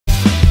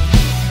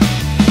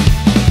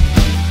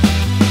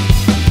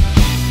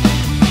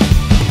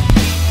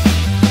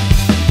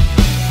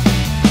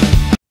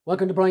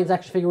Welcome to Brian's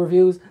Action Figure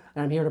Reviews,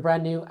 and I'm here with a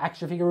brand new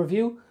action figure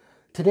review.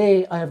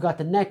 Today I have got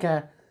the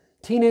NECA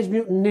Teenage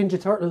Mutant Ninja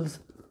Turtles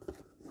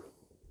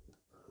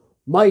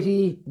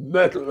Mighty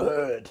Metal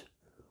Head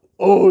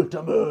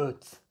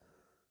Ultimates.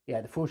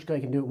 Yeah, the first guy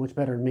can do it much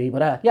better than me,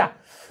 but yeah,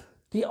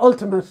 the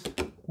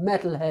Ultimate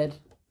Metal Head.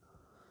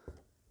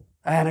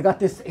 And I got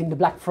this in the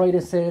Black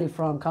Friday sale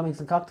from Comics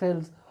and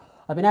Cocktails.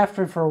 I've been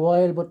after it for a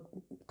while, but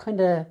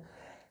kind of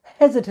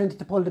hesitant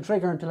to pull the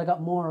trigger until I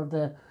got more of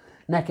the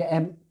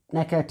NECA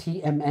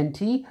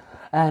TMNT,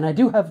 and I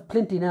do have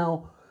plenty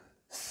now,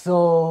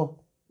 so,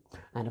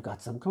 and I've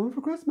got some coming for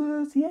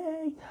Christmas,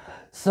 yay!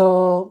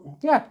 So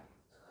yeah,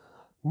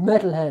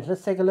 Metalhead.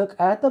 Let's take a look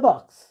at the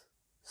box.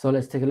 So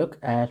let's take a look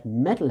at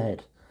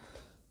Metalhead.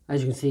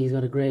 As you can see, he's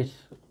got a great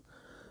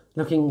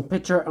looking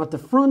picture at the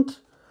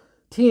front.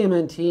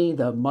 TMNT,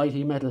 the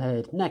Mighty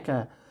Metalhead,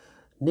 NECA,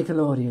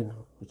 Nickelodeon,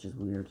 which is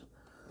weird.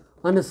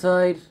 On the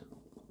side,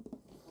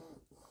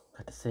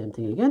 got the same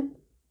thing again.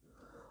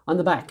 On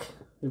the back,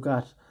 we've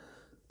got,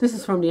 this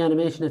is from the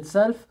animation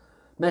itself.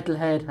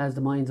 Metalhead has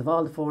the minds of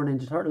all the 4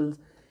 Ninja Turtles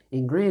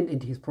ingrained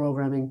into his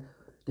programming.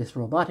 This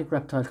robotic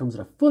reptile comes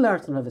with a full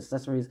arsenal of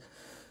accessories,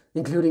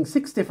 including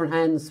 6 different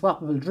hands,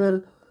 swappable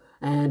drill,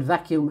 and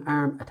vacuum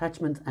arm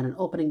attachments, and an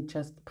opening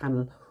chest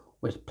panel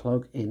with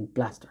plug-in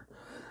blaster.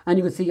 And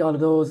you can see all of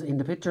those in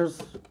the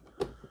pictures.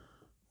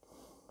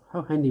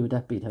 How handy would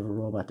that be to have a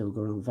robot that would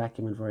go around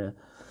vacuuming for you?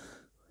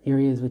 Here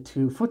he is with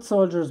 2 foot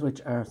soldiers, which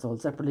are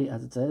sold separately,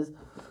 as it says.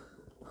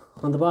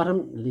 On the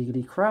bottom,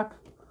 legally crap.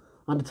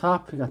 On the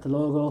top, we got the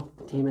logo,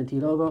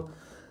 TMNT logo.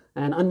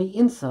 And on the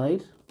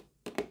inside,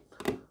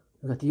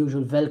 we've got the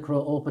usual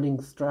Velcro opening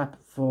strap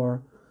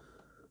for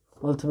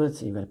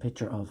Ultimates. You've got a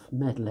picture of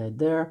Metalhead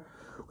there,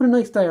 with a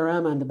nice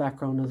diorama in the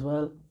background as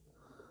well,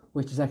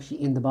 which is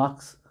actually in the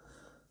box.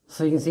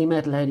 So you can see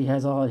Metalhead, he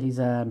has all his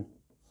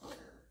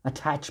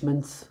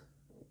attachments,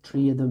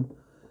 3 of them,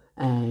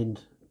 and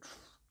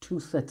 2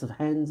 sets of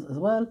hands as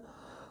well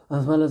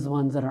as the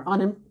ones that are on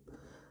him.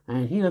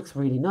 And he looks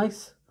really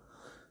nice,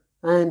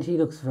 and he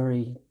looks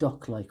very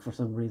duck-like for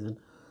some reason.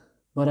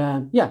 But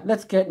yeah,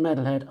 let's get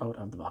Metalhead out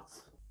of the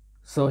box.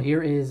 So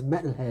here is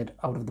Metalhead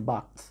out of the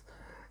box,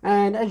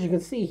 and as you can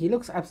see, he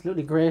looks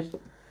absolutely great.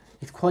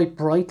 He's quite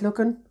bright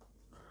looking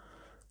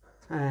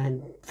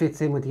and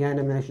fits in with the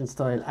animation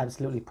style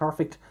absolutely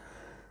perfect.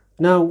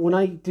 Now, when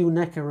I do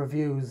NECA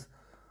reviews,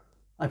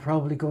 I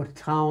probably go to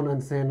town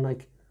and saying,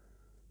 like,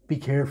 be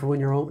careful when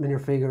you're opening your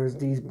figures,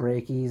 these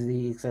break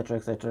easy, etc,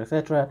 etc,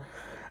 etc.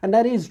 And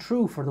that is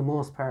true for the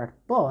most part,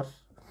 but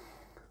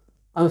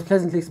I was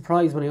pleasantly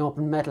surprised when I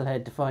opened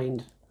Metalhead to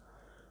find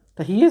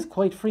that he is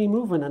quite free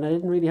moving, and I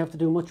didn't really have to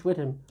do much with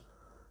him.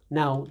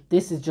 Now,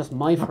 this is just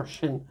my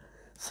version,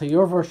 so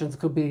your versions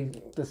could be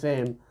the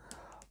same.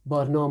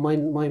 But no, my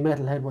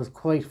Metalhead was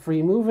quite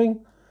free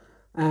moving,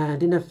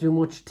 and didn't have to do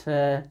much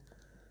to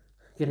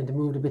get him to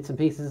move the bits and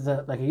pieces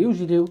like I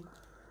usually do,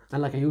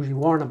 and like I usually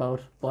warn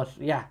about. But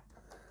yeah,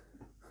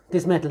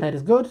 this Metalhead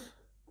is good.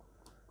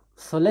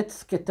 So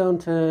let's get down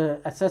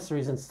to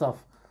accessories and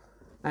stuff.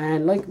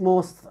 And like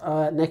most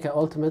NECA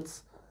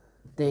Ultimates,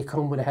 they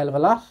come with a hell of a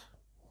lot.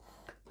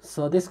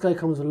 So this guy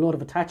comes with a load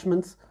of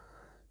attachments.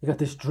 You got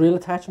this drill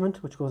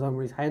attachment, which goes on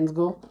where his hands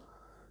go.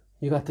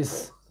 You got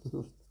this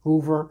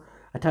Hoover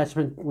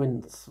attachment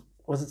when,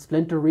 was it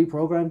Splinter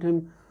reprogrammed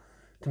him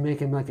to make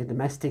him like a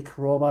domestic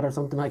robot or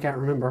something? I can't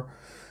remember.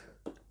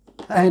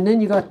 And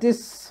then you got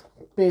this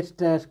bit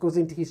that goes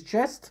into his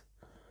chest,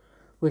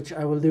 which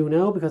I will do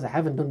now because I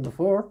haven't done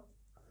before.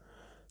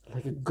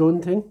 Like a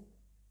gun thing.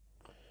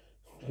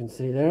 You can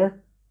see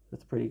there.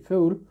 That's pretty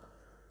cool.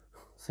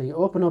 So you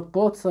open up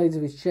both sides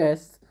of his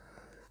chest,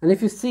 and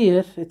if you see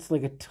it, it's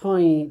like a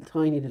tiny,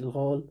 tiny little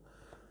hole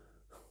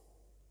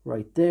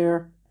right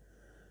there.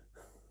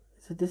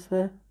 Is it this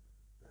way?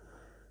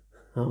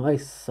 Oh, I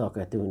suck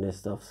at doing this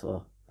stuff,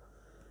 so.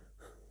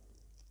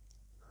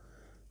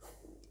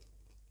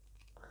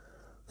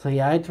 So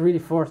yeah, I had to really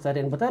force that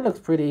in, but that looks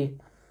pretty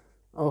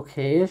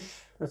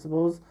okay-ish, I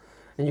suppose.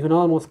 And you can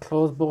almost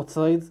close both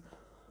sides,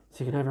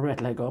 so you can have your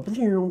Metalhead go. But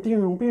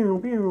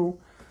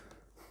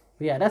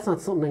yeah, that's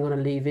not something I'm going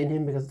to leave in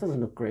him because it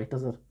doesn't look great,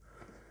 does it?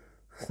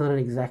 It's not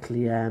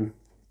exactly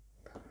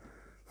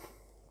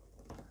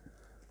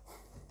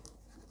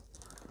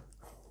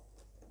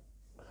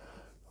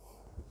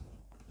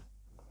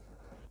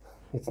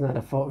it's not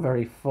a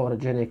very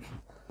photogenic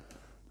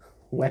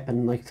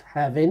weapon like to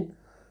have in.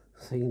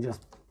 So you can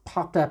just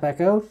pop that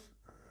back out,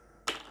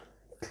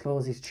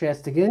 close his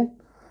chest again.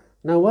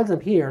 Now, once I'm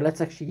here, let's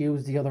actually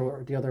use the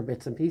other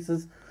bits and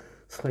pieces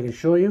so I can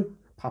show you.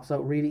 Pops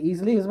out really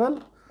easily as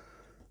well.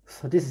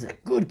 So this is a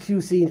good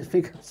QC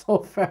figure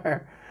so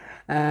far.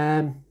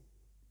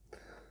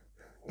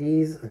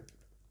 These,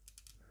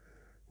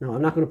 no,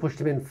 I'm not going to push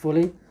them in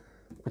fully,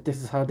 but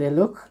this is how they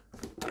look.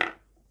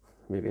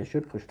 Maybe I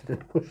should push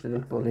it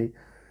in fully.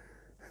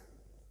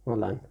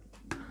 Hold on.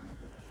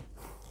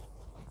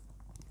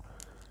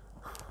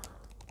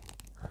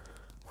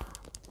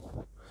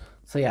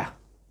 So yeah,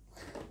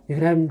 you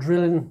can have them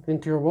drilling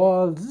into your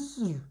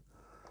walls,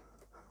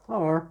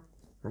 or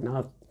and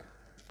not.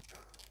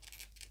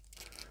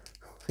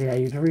 So yeah,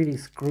 you'd really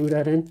screw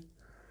that in.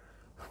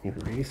 You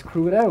can really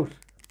screw it out.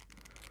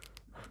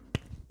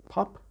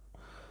 Pop.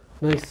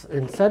 Nice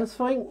and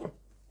satisfying.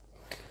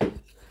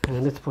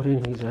 And let's put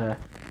in his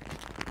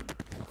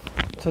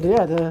so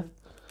yeah,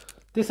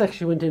 this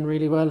actually went in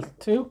really well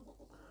too.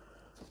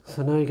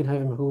 So now you can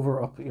have him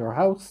hoover up your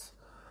house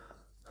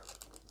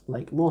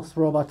like most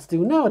robots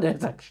do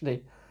nowadays,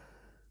 actually.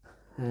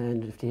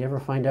 And if they ever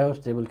find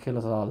out, they will kill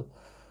us all.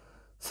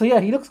 So yeah,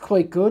 he looks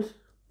quite good.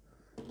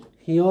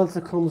 He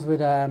also comes with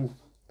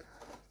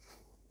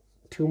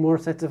 2 more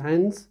sets of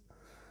hands.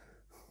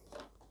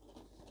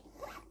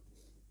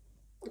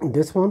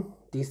 This one,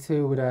 these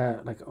 2 with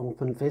like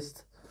open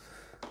fist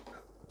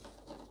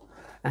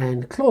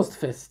and closed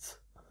fists,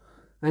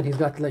 and he's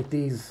got like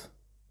these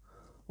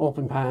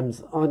open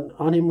palms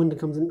on him when he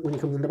comes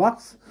in the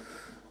box.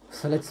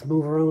 So let's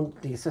move around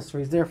the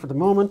accessories there for the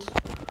moment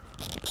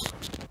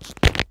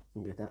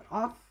and get that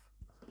off.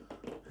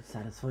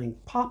 Satisfying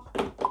pop,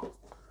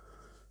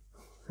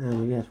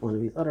 and we get one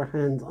of these other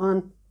hands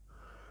on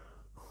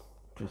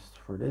just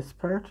for this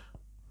part,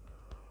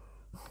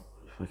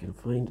 if I can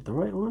find the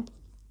right one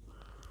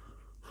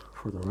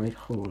for the right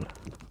hole.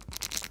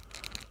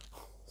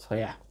 So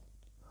yeah,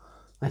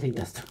 I think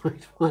that's the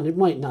right one. It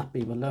might not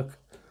be, but look,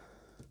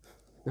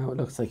 now it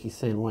looks like he's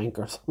saying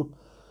wanker, so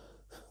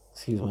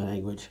excuse my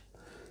language.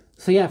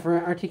 So yeah, for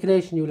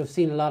articulation, you will have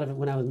seen a lot of it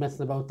when I was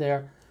messing about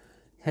there.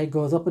 Head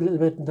goes up a little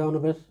bit and down a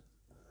bit.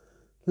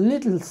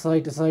 Little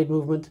side to side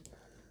movement.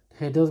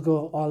 Head does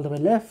go all the way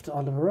left,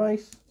 all the way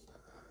right.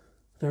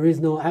 There is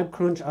no ab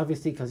crunch,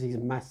 obviously, because he's a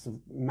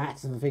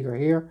massive figure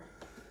here.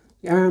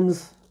 The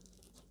arms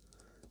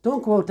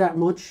don't go out that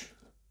much.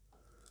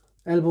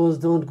 Elbows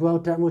don't go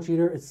out that much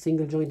either. It's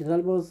single jointed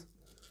elbows.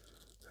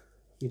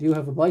 You do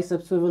have a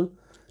bicep swivel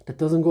that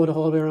doesn't go the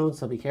whole way around,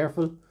 so be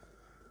careful.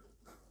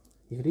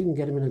 You could even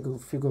get him in a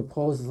few good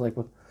poses, like,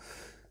 but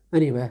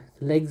anyway,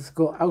 legs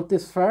go out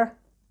this far.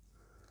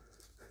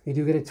 You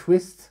do get a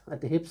twist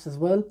at the hips as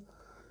well.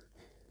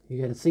 You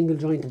get a single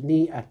jointed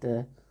knee at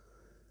the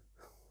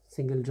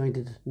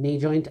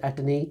joint at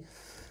the knee,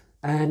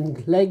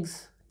 and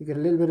legs, you get a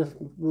little bit of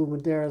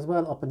movement there as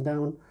well, up and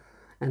down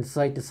and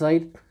side to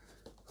side.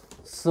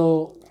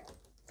 So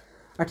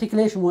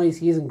articulation wise,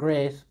 he isn't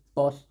great,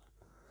 but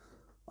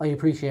I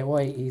appreciate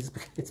why.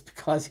 It's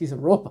because he's a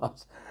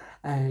robot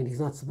and he's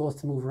not supposed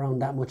to move around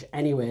that much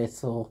anyway.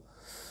 So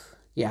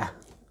yeah,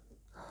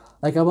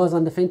 like I was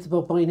on the fence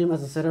about buying him,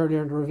 as I said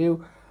earlier in the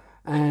review,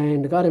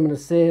 and I got him in a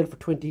sale for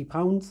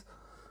 £20.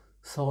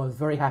 So I was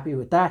very happy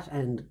with that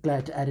and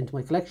glad to add into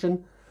my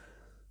collection.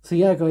 So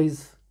yeah,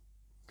 guys,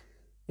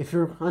 if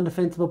you're on the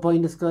fence about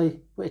buying this guy,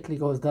 wait till he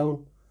goes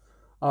down.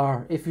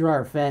 Or if you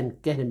are a fan,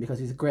 get him, because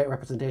he's a great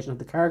representation of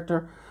the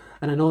character.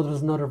 And I know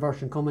there's another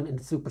version coming in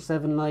the Super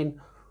 7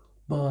 line,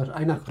 but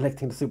I'm not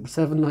collecting the Super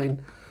 7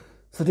 line.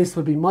 So this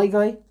will be my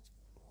guy.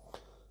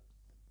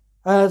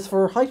 As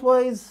for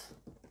height-wise,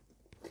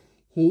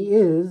 he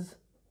is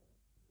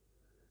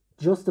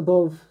just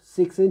above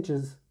 6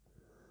 inches.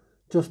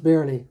 Just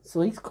barely. So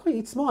he's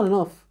quite small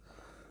enough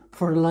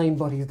for the line,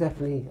 but he's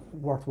definitely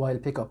worthwhile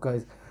pickup,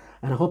 guys.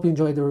 And I hope you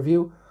enjoyed the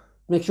review.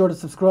 Make sure to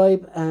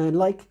subscribe and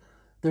like.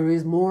 There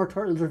is more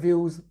Turtles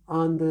reviews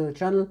on the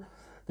channel.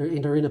 They're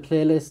in a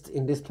playlist,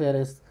 in this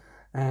playlist,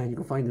 and you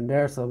can find them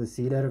there. So we'll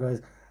see you later,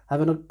 guys.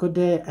 Have a good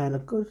day and a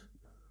good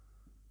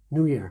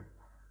new year.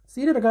 See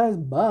you later, guys.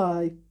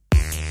 Bye.